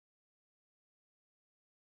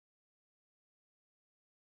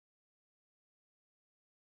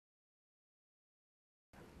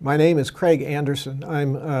My name is Craig Anderson.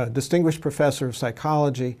 I'm a distinguished professor of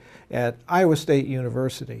psychology at Iowa State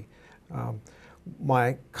University.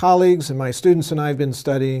 My colleagues and my students and I have been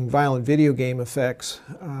studying violent video game effects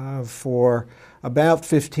for about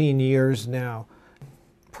 15 years now.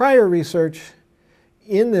 Prior research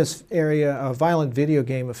in this area of violent video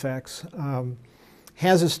game effects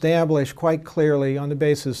has established quite clearly, on the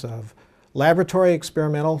basis of laboratory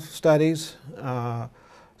experimental studies,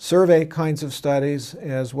 survey kinds of studies,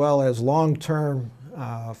 as well as long-term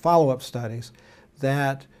follow-up studies,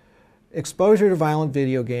 that exposure to violent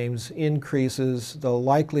video games increases the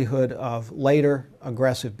likelihood of later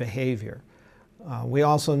aggressive behavior. We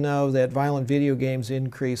also know that violent video games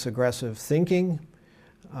increase aggressive thinking,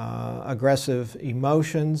 aggressive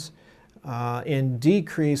emotions, and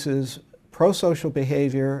decreases prosocial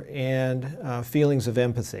behavior and feelings of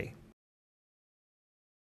empathy.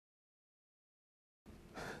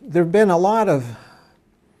 There have been a lot of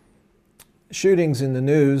shootings in the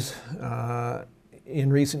news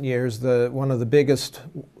in recent years. One of the biggest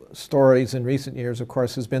stories in recent years, of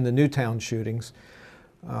course, has been the Newtown shootings.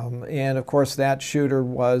 And of course, that shooter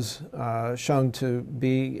was shown to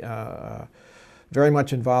be very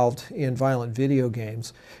much involved in violent video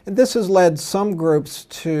games. And this has led some groups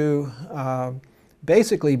to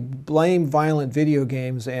basically blame violent video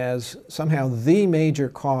games as somehow the major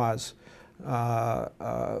cause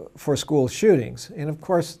for school shootings. And of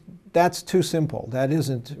course, that's too simple. That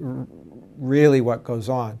isn't really what goes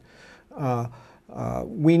on.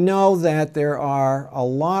 We know that there are a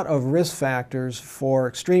lot of risk factors for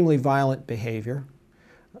extremely violent behavior.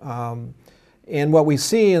 And what we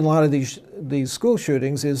see in a lot of these school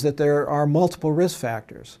shootings is that there are multiple risk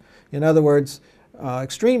factors. In other words,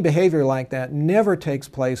 extreme behavior like that never takes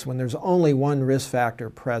place when there's only one risk factor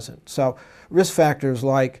present. So risk factors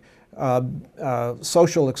like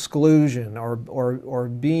social exclusion or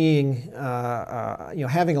being,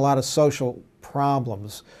 having a lot of social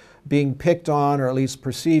problems, being picked on, or at least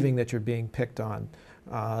perceiving that you're being picked on.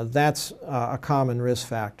 That's a common risk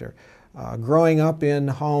factor. Growing up in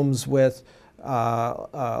homes with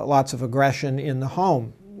lots of aggression in the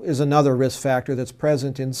home is another risk factor that's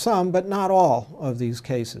present in some, but not all of these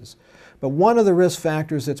cases. But one of the risk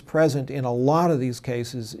factors that's present in a lot of these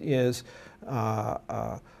cases is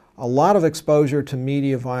a lot of exposure to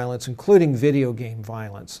media violence, including video game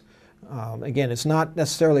violence. Again, it's not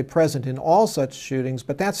necessarily present in all such shootings,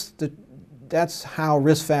 but that's how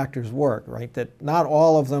risk factors work, right? That not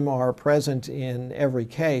all of them are present in every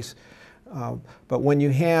case. But when you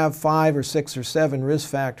have 5 or 6 or 7 risk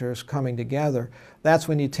factors coming together, that's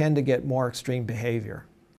when you tend to get more extreme behavior.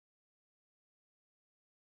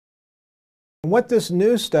 What this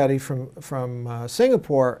new study from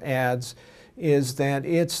Singapore adds is that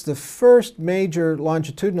it's the first major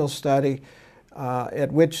longitudinal study in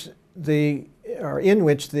which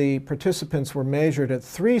the participants were measured at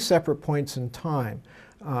 3 separate points in time,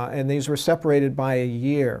 and these were separated by a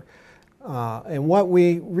year. And what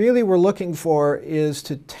we really were looking for is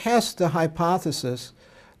to test the hypothesis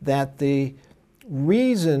that the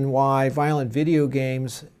reason why violent video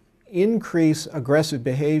games increase aggressive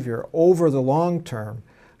behavior over the long term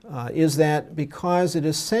is that because it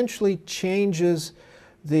essentially changes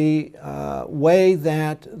the way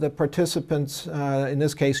that the participants, in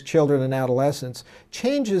this case children and adolescents,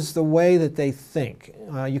 changes the way that they think.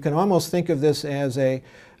 You can almost think of this as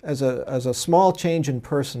a small change in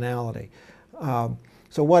personality.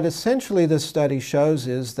 So what essentially this study shows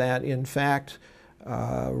is that, in fact,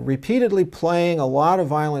 repeatedly playing a lot of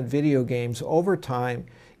violent video games over time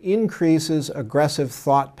increases aggressive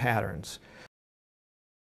thought patterns.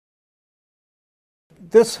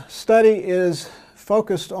 This study is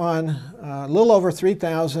focused on a little over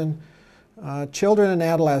 3,000 children and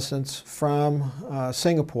adolescents from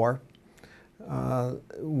Singapore.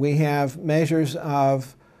 We have measures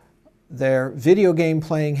of their video game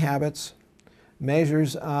playing habits,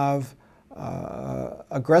 measures of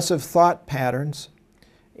aggressive thought patterns,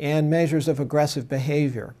 and measures of aggressive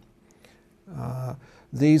behavior.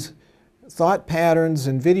 These thought patterns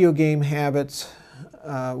and video game habits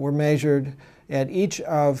were measured at each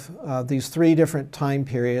of these 3 different time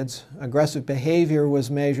periods. Aggressive behavior was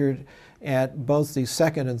measured at both the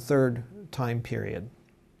 2nd and 3rd time period.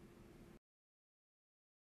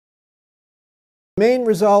 The main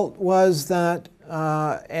result was that,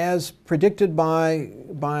 as predicted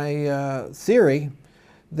by theory,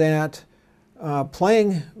 that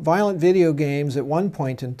playing violent video games at one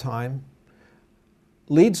point in time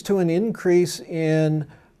leads to an increase in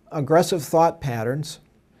aggressive thought patterns,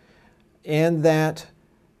 and that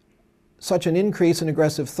such an increase in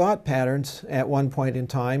aggressive thought patterns at one point in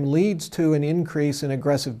time leads to an increase in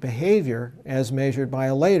aggressive behavior as measured by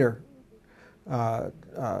a later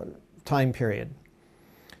time period.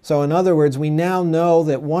 So in other words, we now know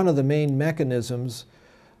that one of the main mechanisms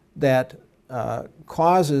that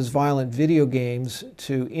causes violent video games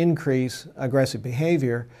to increase aggressive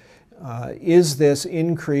behavior is this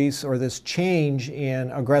increase or this change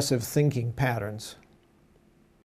in aggressive thinking patterns.